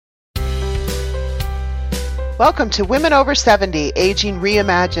Welcome to Women Over 70, Aging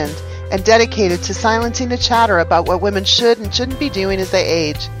Reimagined, and dedicated to silencing the chatter about what women should and shouldn't be doing as they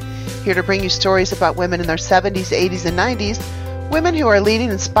age. Here to bring you stories about women in their 70s, 80s, and 90s, women who are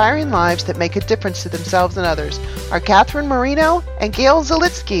leading inspiring lives that make a difference to themselves and others, are Catherine Marino and Gail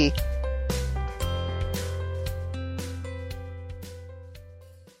Zalitsky.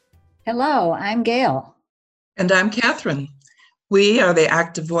 Hello, I'm Gail. And I'm Catherine. We are the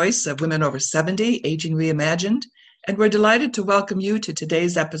active voice of Women Over 70, Aging Reimagined, and we're delighted to welcome you to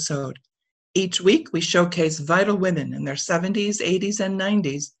today's episode. Each week, we showcase vital women in their 70s, 80s, and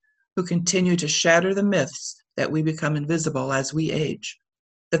 90s who continue to shatter the myths that we become invisible as we age.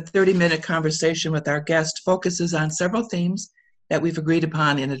 The 30-minute conversation with our guest focuses on several themes that we've agreed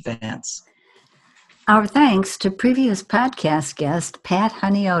upon in advance. Our thanks to previous podcast guest Pat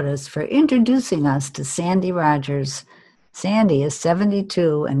Honeyodis for introducing us to Sandy Rogers. Sandy is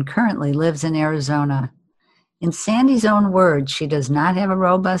 72 and currently lives in Arizona. In Sandy's own words, she does not have a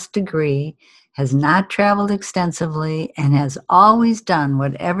robust degree, has not traveled extensively, and has always done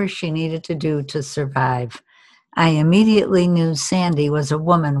whatever she needed to do to survive. I immediately knew Sandy was a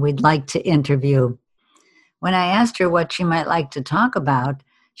woman we'd like to interview. When I asked her what she might like to talk about,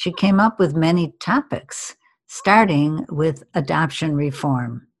 she came up with many topics, starting with adoption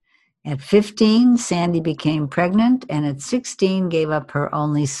reform. At 15, Sandy became pregnant, and at 16, gave up her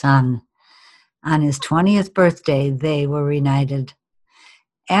only son. On his 20th birthday, they were reunited.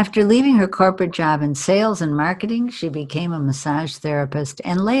 After leaving her corporate job in sales and marketing, she became a massage therapist,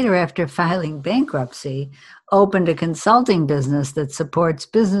 and later, after filing bankruptcy, opened a consulting business that supports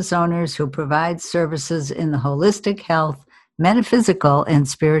business owners who provide services in the holistic health, metaphysical, and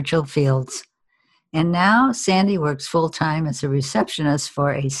spiritual fields. And now Sandy works full-time as a receptionist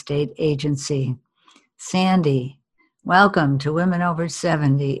for a state agency. Sandy, welcome to Women Over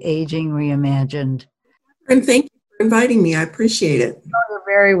 70, Aging Reimagined. And thank you for inviting me. I appreciate it. Oh, you're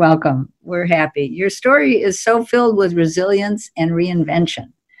very welcome. We're happy. Your story is so filled with resilience and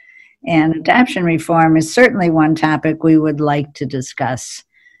reinvention. And adoption reform is certainly one topic we would like to discuss.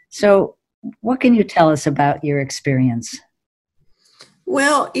 So what can you tell us about your experience?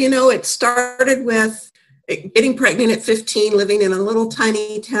 Well, it started with getting pregnant at 15, living in a little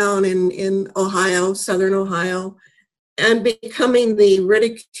tiny town in Ohio, southern Ohio, and becoming the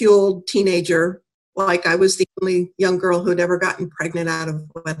ridiculed teenager, like I was the only young girl who'd ever gotten pregnant out of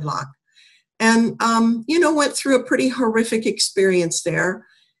wedlock. And, went through a pretty horrific experience there,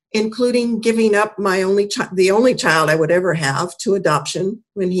 including giving up the only child I would ever have to adoption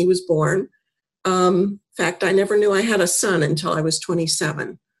when he was born. In fact, I never knew I had a son until I was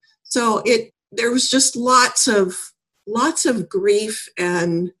 27. So there was just lots of grief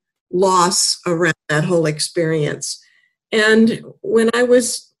and loss around that whole experience. And when I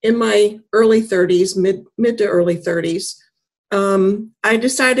was in my early 30s, mid to early 30s, I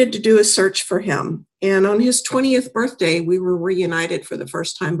decided to do a search for him. And on his 20th birthday, we were reunited for the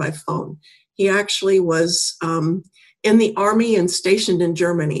first time by phone. He actually was in the Army and stationed in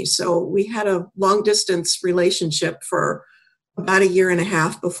Germany. So we had a long distance relationship for about a year and a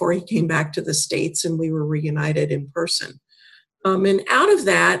half before he came back to the States, and we were reunited in person. And out of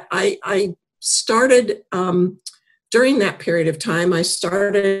that, I started, during that period of time, I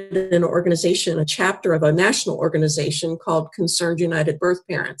started an organization, a chapter of a national organization called Concerned United Birth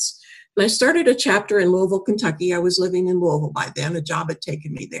Parents. And I started a chapter in Louisville, Kentucky. I was living in Louisville by then. A job had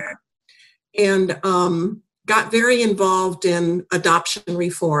taken me there. And got very involved in adoption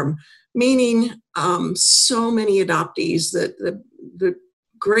reform, meaning so many adoptees, that the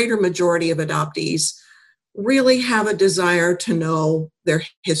greater majority of adoptees really have a desire to know their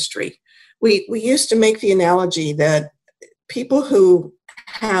history. We used to make the analogy that people who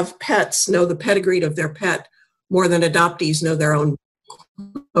have pets know the pedigree of their pet more than adoptees know their own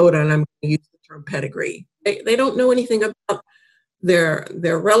quota, and I'm going to use the term pedigree. They don't know anything about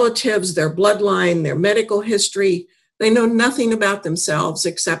their relatives, their bloodline, their medical history. They know nothing about themselves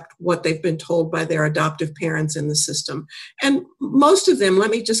except what they've been told by their adoptive parents in the system. And most of them,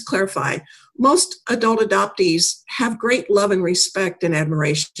 let me just clarify, most adult adoptees have great love and respect and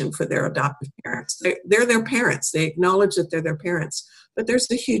admiration for their adoptive parents. They're their parents. They acknowledge that they're their parents, but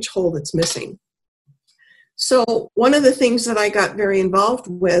there's a huge hole that's missing. So one of the things that I got very involved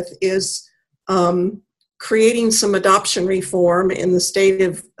with is creating some adoption reform in the state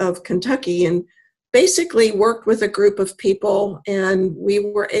of Kentucky, and basically worked with a group of people, and we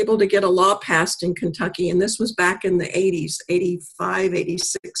were able to get a law passed in Kentucky, and this was back in the 80s, 85,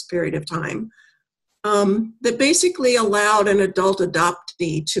 86 period of time, that basically allowed an adult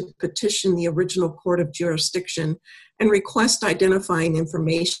adoptee to petition the original court of jurisdiction and request identifying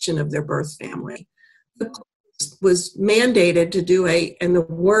information of their birth family. The was mandated to do and the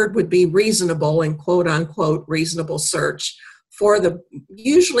word would be reasonable and quote unquote reasonable search for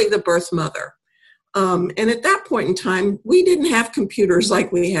usually the birth mother. And at that point in time, we didn't have computers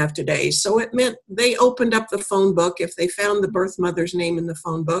like we have today. So it meant they opened up the phone book. If they found the birth mother's name in the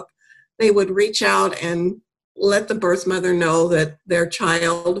phone book, they would reach out and let the birth mother know that their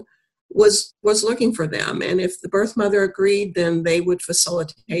child was looking for them. And if the birth mother agreed, then they would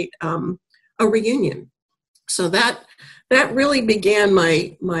facilitate a reunion. So that really began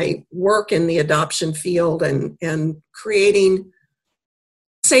my work in the adoption field and creating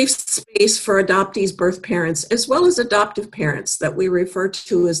safe space for adoptees, birth parents, as well as adoptive parents that we refer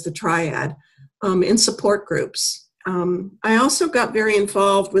to as the triad in support groups. I also got very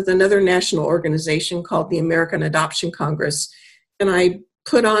involved with another national organization called the American Adoption Congress, and I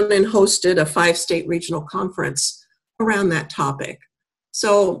put on and hosted a 5-state regional conference around that topic.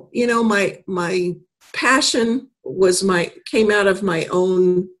 So, my passion came out of my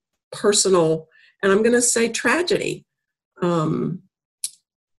own personal, and I'm going to say tragedy. And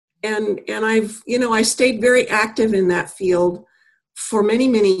I stayed very active in that field for many,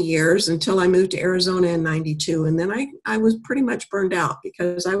 many years until I moved to Arizona in 92. And then I was pretty much burned out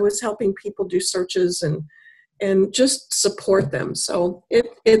because I was helping people do searches and just support them. So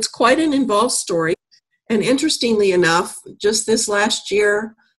it's quite an involved story. And interestingly enough, just this last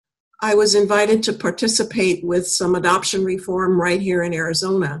year, I was invited to participate with some adoption reform right here in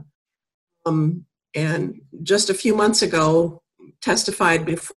Arizona. And just a few months ago, testified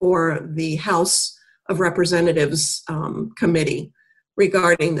before the House of Representatives committee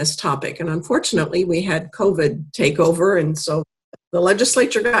regarding this topic. And unfortunately, we had COVID take over, and so the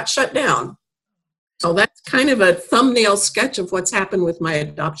legislature got shut down. So that's kind of a thumbnail sketch of what's happened with my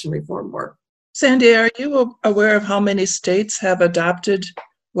adoption reform work. Sandy, are you aware of how many states have adopted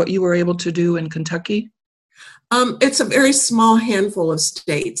what you were able to do in Kentucky? It's a very small handful of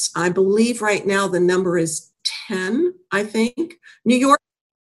states. I believe right now the number is 10, I think. New York,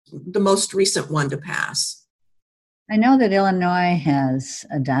 the most recent one to pass. I know that Illinois has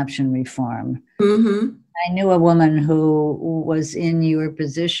adoption reform. Mm-hmm. I knew a woman who was in your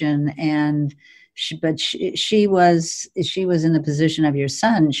position, and she was in the position of your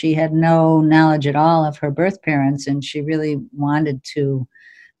son. She had no knowledge at all of her birth parents, and she really wanted to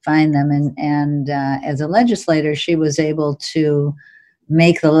find them. And as a legislator, she was able to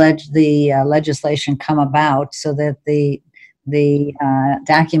make the legislation come about so that the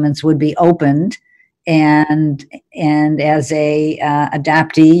documents would be opened, and as a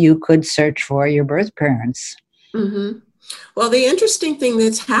adoptee, you could search for your birth parents. Mm-hmm. Well, the interesting thing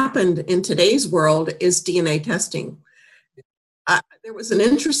that's happened in today's world is DNA testing. There was an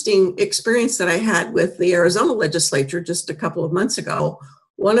interesting experience that I had with the Arizona legislature just a couple of months ago.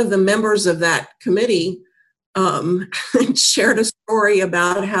 One of the members of that committee shared a story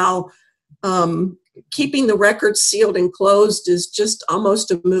about how keeping the records sealed and closed is just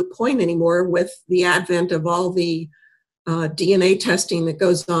almost a moot point anymore with the advent of all the DNA testing that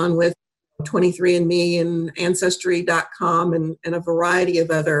goes on with 23andMe and Ancestry.com and a variety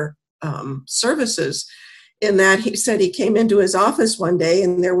of other services. In that, he said he came into his office one day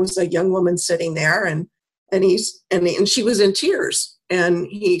and there was a young woman sitting there and she was in tears. And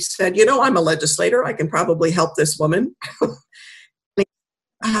he said, I'm a legislator. I can probably help this woman.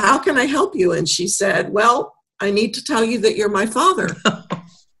 How can I help you? And she said, well, I need to tell you that you're my father.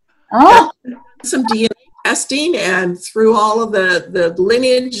 Oh. Some DNA testing, and through all of the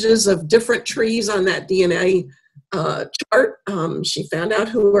lineages of different trees on that DNA chart, she found out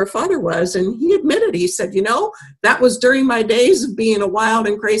who her father was. And he admitted, he said, that was during my days of being a wild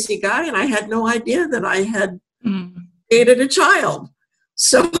and crazy guy, and I had no idea that I had created a child.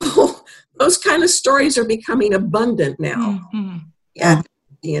 So those kind of stories are becoming abundant now. Mm-hmm. Yeah,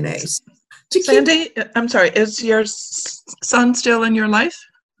 DNA. Sandy, I'm sorry, is your son still in your life?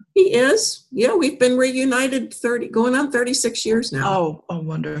 He is. Yeah, we've been reunited going on 36 years now. Oh,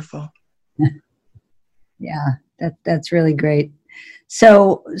 wonderful. Yeah, that's really great.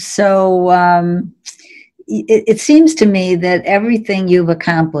 So it seems to me that everything you've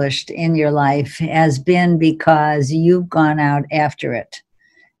accomplished in your life has been because you've gone out after it.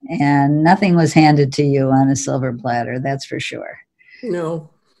 And nothing was handed to you on a silver platter, that's for sure.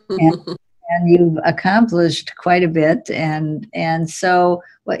 No. and you've accomplished quite a bit. And so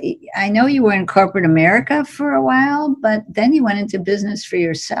I know you were in corporate America for a while, but then you went into business for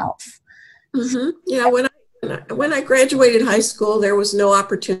yourself. Mm-hmm. Yeah, when I graduated high school, there was no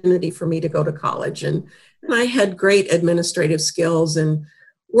opportunity for me to go to college. And I had great administrative skills and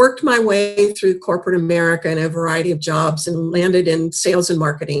worked my way through corporate America in a variety of jobs and landed in sales and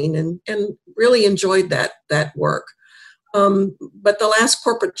marketing and really enjoyed that work. But the last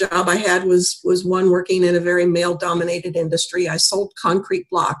corporate job I had was one working in a very male-dominated industry. I sold concrete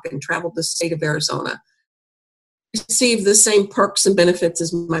block and traveled the state of Arizona. Received the same perks and benefits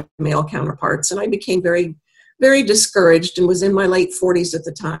as my male counterparts, and I became very, very discouraged and was in my late 40s at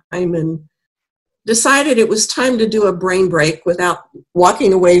the time and decided it was time to do a brain break without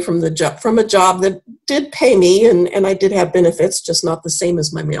walking away from a job that did pay me and I did have benefits, just not the same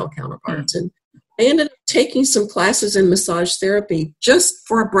as my male counterparts. And I ended up taking some classes in massage therapy just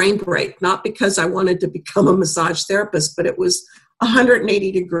for a brain break, not because I wanted to become a massage therapist, but it was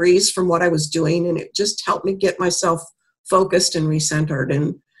 180 degrees from what I was doing, and it just helped me get myself focused and recentered.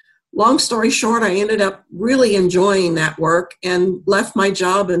 And long story short, I ended up really enjoying that work and left my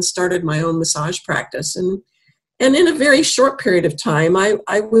job and started my own massage practice. And in a very short period of time, I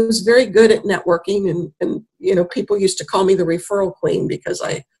was very good at networking, and you know, people used to call me the referral queen because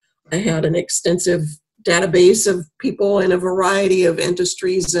I had an extensive database of people in a variety of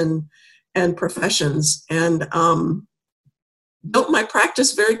industries and professions, and built my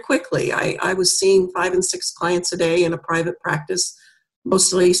practice very quickly. I was seeing 5 and 6 clients a day in a private practice,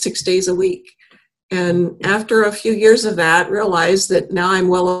 mostly 6 days a week. And after a few years of that, realized that now I'm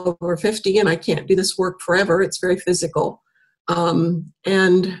well over 50 and I can't do this work forever. It's very physical. Long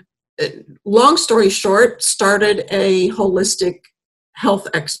story short, started a holistic health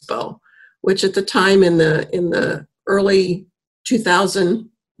expo, which at the time in the early 2000s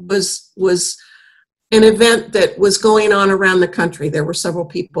was an event that was going on around the country. There were several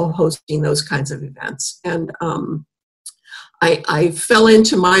people hosting those kinds of events. And I fell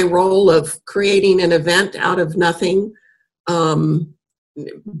into my role of creating an event out of nothing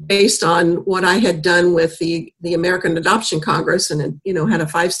based on what I had done with the American Adoption Congress and, you know, had a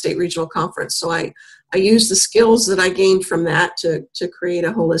 5-state regional conference. So I used the skills that I gained from that to create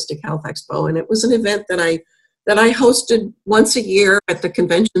a holistic health expo. And it was an event that I hosted once a year at the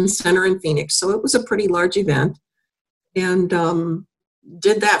convention center in Phoenix. So it was a pretty large event, and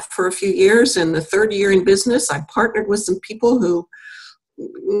did that for a few years. And the third year in business, I partnered with some people who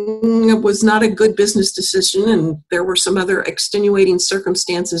it was not a good business decision, and there were some other extenuating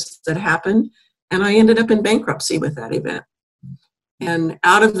circumstances that happened, and I ended up in bankruptcy with that event. And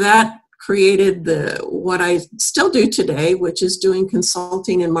out of that created what I still do today, which is doing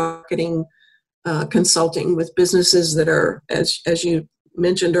consulting and marketing consulting with businesses that are, as you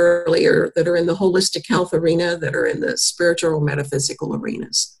mentioned earlier, that are in the holistic health arena, that are in the spiritual or metaphysical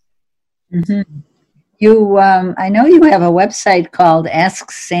arenas. Mm-hmm. You, I know you have a website called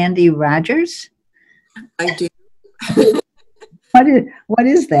Ask Sandy Rogers. I do. What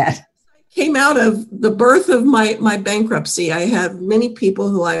is that? Came out of the birth of my bankruptcy. I have many people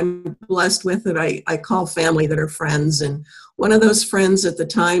who I'm blessed with that I call family, that are friends. And one of those friends at the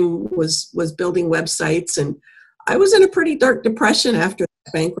time was building websites. And I was in a pretty dark depression after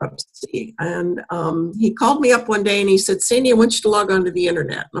bankruptcy. And he called me up one day and he said, "Sandy, I want you to log on to the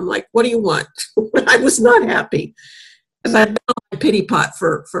internet." And I'm like, "What do you want?" I was not happy. And I'd been on my pity pot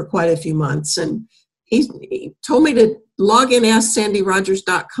for quite a few months. And he told me to log in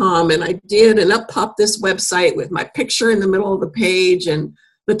AskSandyRogers.com, and I did, and up popped this website with my picture in the middle of the page and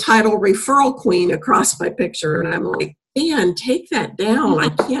the title Referral Queen across my picture. And I'm like, "Dan, take that down. I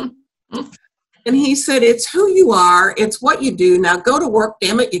can't." And he said, "It's who you are. It's what you do. Now go to work,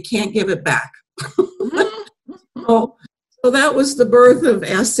 damn it. You can't give it back." So that was the birth of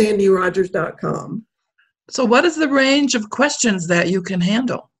AskSandyRogers.com. So what is the range of questions that you can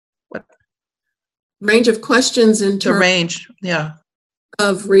handle? Range of questions in terms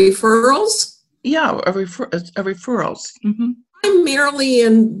of referrals? Yeah, referrals. Mm-hmm. Primarily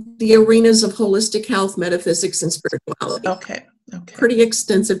in the arenas of holistic health, metaphysics, and spirituality. Okay. Pretty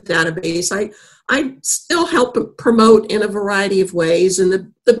extensive database. I still help promote in a variety of ways, and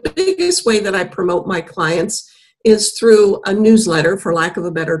the biggest way that I promote my clients is through a newsletter, for lack of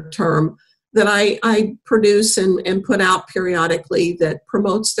a better term, that I produce and put out periodically that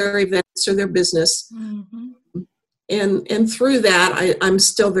promotes their events or their business. Mm-hmm. And through that, I'm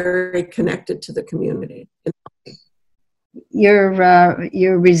still very connected to the community. Your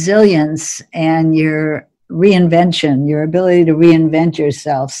resilience and your reinvention, your ability to reinvent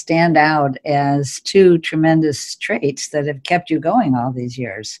yourself, stand out as two tremendous traits that have kept you going all these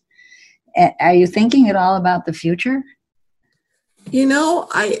years. Are you thinking at all about the future? You know,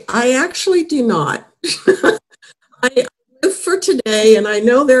 I actually do not. I live for today, and I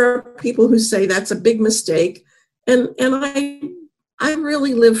know there are people who say that's a big mistake, and I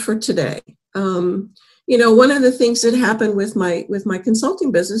really live for today. one of the things that happened with my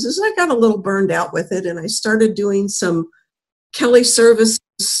consulting business is I got a little burned out with it, and I started doing some Kelly Services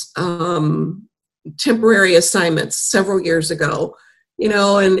temporary assignments several years ago,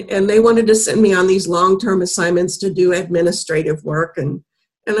 and they wanted to send me on these long-term assignments to do administrative work. And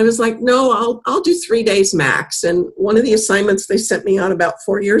I was like, no, I'll do 3 days max. And one of the assignments they sent me on about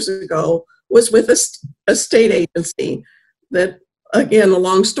 4 years ago was with a state agency that, again, a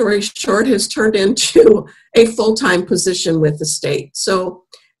long story short, has turned into a full-time position with the state. So,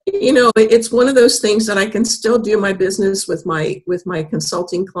 it's one of those things that I can still do my business with my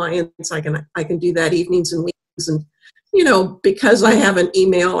consulting clients. I can do that evenings and weekends, and because I have an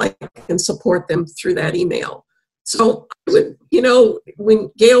email, I can support them through that email. So, when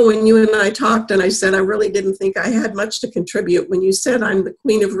Gail, when you and I talked, and I said I really didn't think I had much to contribute, when you said I'm the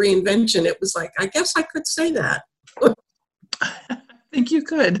queen of reinvention, it was like, I guess I could say that. I think you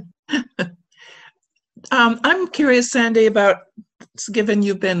could. I'm curious, Sandy, about, given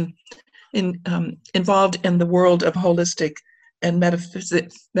you've been involved in the world of holistic and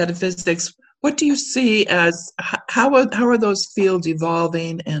metaphysics, what do you see as, how are those fields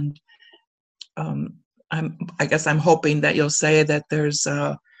evolving? And I guess I'm hoping that you'll say that there's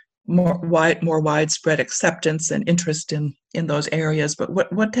more widespread acceptance and interest in those areas. But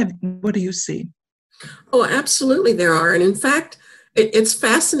what do you see? Oh, absolutely there are. And in fact, it's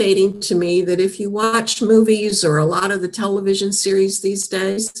fascinating to me that if you watch movies or a lot of the television series these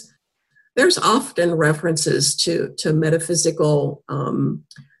days, there's often references to metaphysical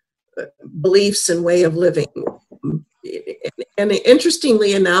beliefs and way of living. And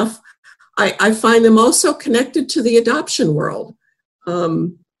interestingly enough, I find them also connected to the adoption world.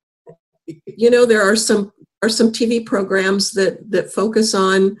 There are some TV programs that focus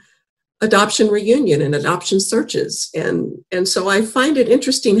on adoption reunion and adoption searches. And so I find it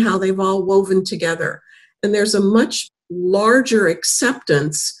interesting how they've all woven together. And there's a much larger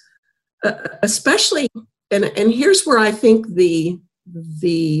acceptance, especially, and here's where I think the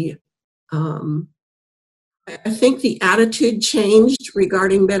attitude changed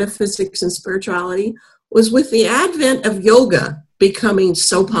regarding metaphysics and spirituality was with the advent of yoga becoming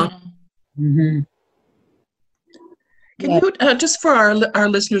so popular. Mm-hmm. Can you, just for our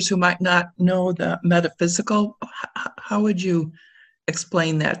listeners who might not know the metaphysical, how would you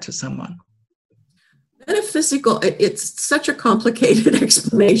explain that to someone? Metaphysical, it's such a complicated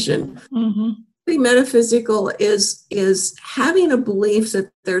explanation. Mm-hmm. The metaphysical is having a belief that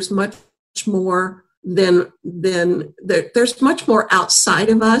there's much more than there's much more outside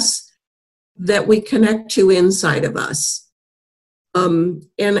of us that we connect to inside of us. And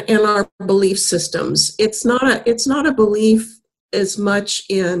our belief systems. It's not a belief as much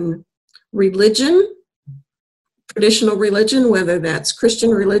in religion, traditional religion, whether that's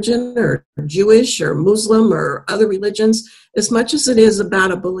Christian religion or Jewish or Muslim or other religions, as much as it is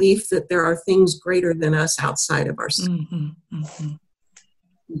about a belief that there are things greater than us outside of ourselves. Mm-hmm. Mm-hmm.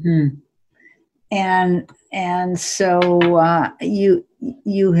 Mm-hmm. And so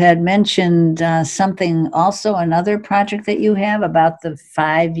you had mentioned something also, another project that you have about the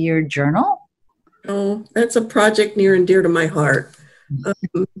 5-year journal. Oh, that's a project near and dear to my heart. The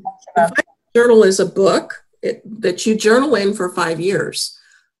 5-year journal is a book that you journal in for 5 years.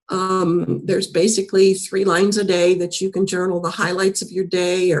 There's basically 3 lines a day that you can journal the highlights of your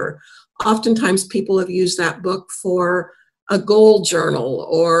day, or oftentimes people have used that book for a goal journal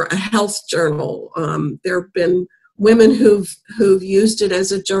or a health journal. There have been women who've used it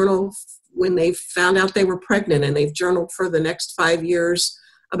as a journal when they found out they were pregnant, and they've journaled for the next 5 years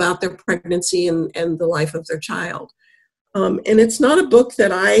about their pregnancy and the life of their child. And it's not a book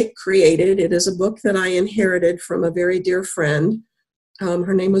that I created. It is a book that I inherited from a very dear friend.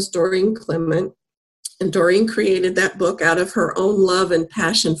 Her name was Doreen Clement, and Doreen created that book out of her own love and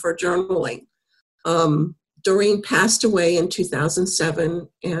passion for journaling. Doreen passed away in 2007,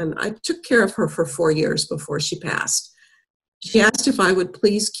 and I took care of her for 4 years before she passed. She asked if I would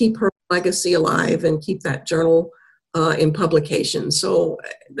please keep her legacy alive and keep that journal in publication. So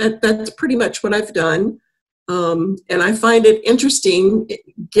that's pretty much what I've done. And I find it interesting,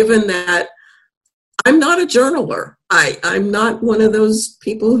 given that I'm not a journaler. I'm not one of those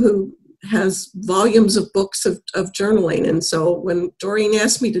people who has volumes of books of journaling. And so when Doreen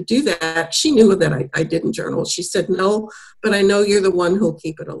asked me to do that, she knew that I didn't journal. She said, no, but I know you're the one who'll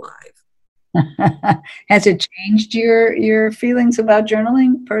keep it alive. Has it changed your feelings about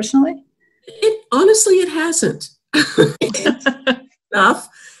journaling personally? Honestly, it hasn't. Enough.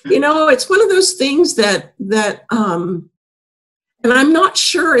 It's one of those things that and I'm not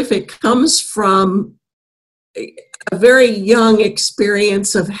sure if it comes from a very young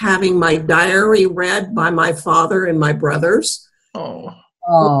experience of having my diary read by my father and my brothers. Oh,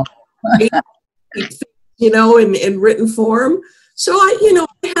 In written form. So I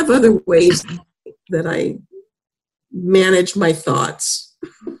have other ways that I manage my thoughts.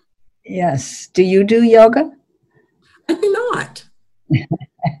 yes. Do you do yoga? I do not.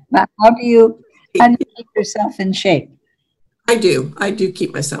 How do you keep yourself in shape? I do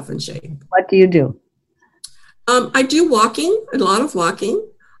keep myself in shape. What do you do? I do walking, a lot of walking.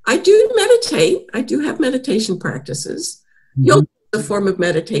 I do meditate. I do have meditation practices. Mm-hmm. Yoga is a form of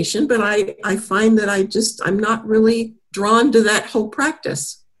meditation, but I find that I'm not really drawn to that whole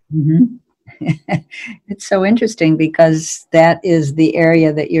practice. Mm-hmm. It's so interesting because that is the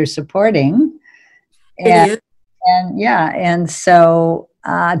area that you're supporting. It is. And so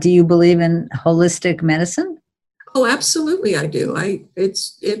do you believe in holistic medicine? Oh, absolutely, I do.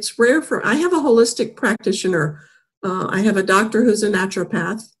 It's rare I have a holistic practitioner. I have a doctor who's a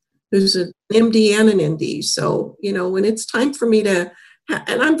naturopath, who's an MD and an ND. So, when it's time for me and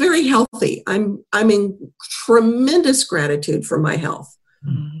I'm very healthy. I'm in tremendous gratitude for my health.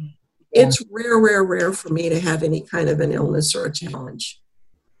 Mm-hmm. Yeah. It's rare for me to have any kind of an illness or a challenge.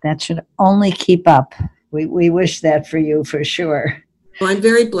 That should only keep up. We wish that for you for sure. Well, I'm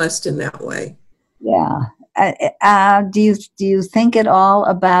very blessed in that way. Yeah. Do you think at all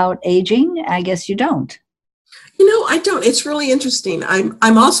about aging? I guess you don't. I don't. It's really interesting.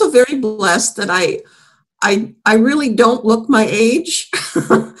 I'm also very blessed that I really don't look my age.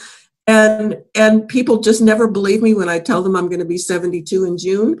 and people just never believe me when I tell them I'm going to be 72 in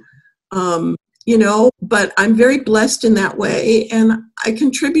June. But I'm very blessed in that way. And I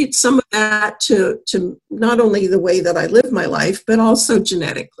contribute some of that to not only the way that I live my life, but also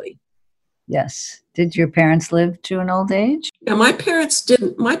genetically. Yes. Did your parents live to an old age? Yeah, my parents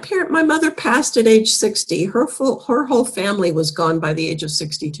didn't. My mother passed at age 60. Her whole family was gone by the age of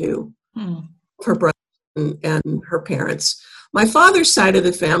 62. Her brother and her parents. My father's side of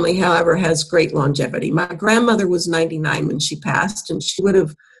the family, however, has great longevity. My grandmother was 99 when she passed, and she would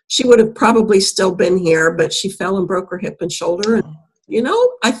have probably still been here, but she fell and broke her hip and shoulder. And,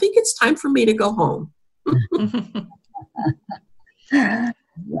 I think it's time for me to go home.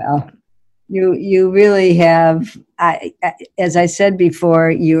 Well, you really have, as I said before,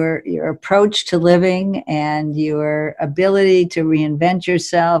 your approach to living and your ability to reinvent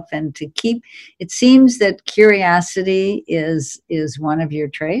yourself and to keep, it seems that curiosity is one of your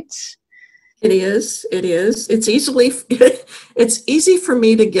traits. It is. It's easy for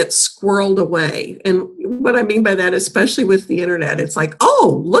me to get squirreled away. And what I mean by that, especially with the internet, it's like,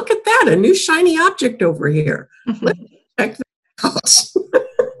 oh, look at that, a new shiny object over here. Let's check that out.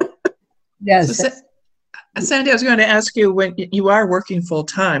 Yes. So, Sandy, I was going to ask you, when you are working full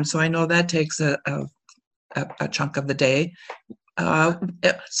time, so I know that takes a chunk of the day.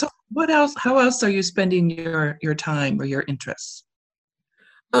 So what else? How else are you spending your time or your interests?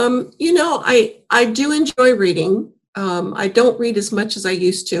 I do enjoy reading. I don't read as much as I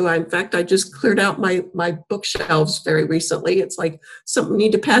used to. In fact, I just cleared out my bookshelves very recently. It's like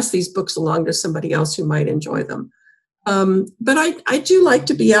need to pass these books along to somebody else who might enjoy them. But I do like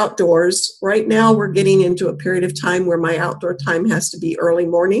to be outdoors. Right now, we're getting into a period of time where my outdoor time has to be early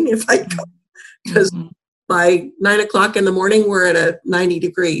morning if I go, because by 9 o'clock in the morning, we're at 90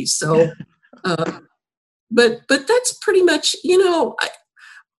 degrees. So, but that's pretty much,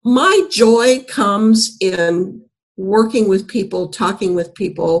 my joy comes in working with people, talking with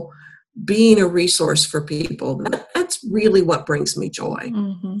people, being a resource for people. That's really what brings me joy.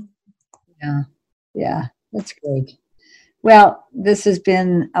 Mm-hmm. Yeah, that's great. Well, this has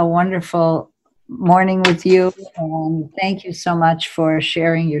been a wonderful morning with you, and thank you so much for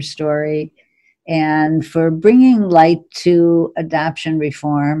sharing your story and for bringing light to adoption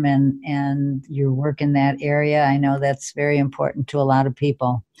reform and your work in that area. I know that's very important to a lot of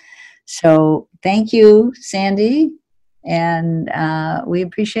people. So thank you, Sandy, and we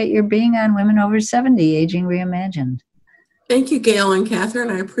appreciate your being on Women Over 70, Aging Reimagined. Thank you, Gail and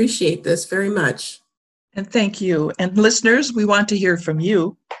Catherine. I appreciate this very much. And thank you. And listeners, we want to hear from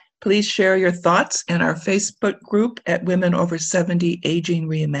you. Please share your thoughts in our Facebook group at Women Over 70 Aging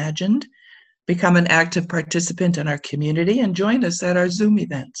Reimagined. Become an active participant in our community and join us at our Zoom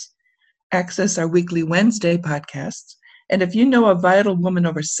events. Access our weekly Wednesday podcasts. And if you know a vital woman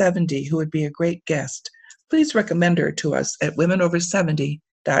over 70 who would be a great guest, please recommend her to us at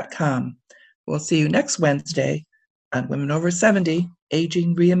womenover70.com. We'll see you next Wednesday on Women Over 70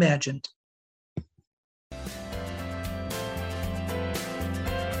 Aging Reimagined.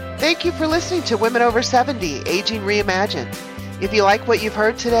 Thank you for listening to Women Over 70, Aging Reimagined. If you like what you've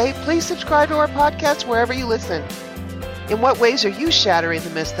heard today, please subscribe to our podcast wherever you listen. In what ways are you shattering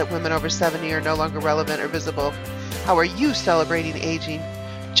the myth that women over 70 are no longer relevant or visible? How are you celebrating aging?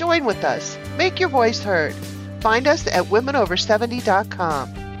 Join with us. Make your voice heard. Find us at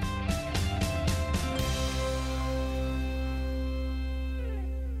womenover70.com.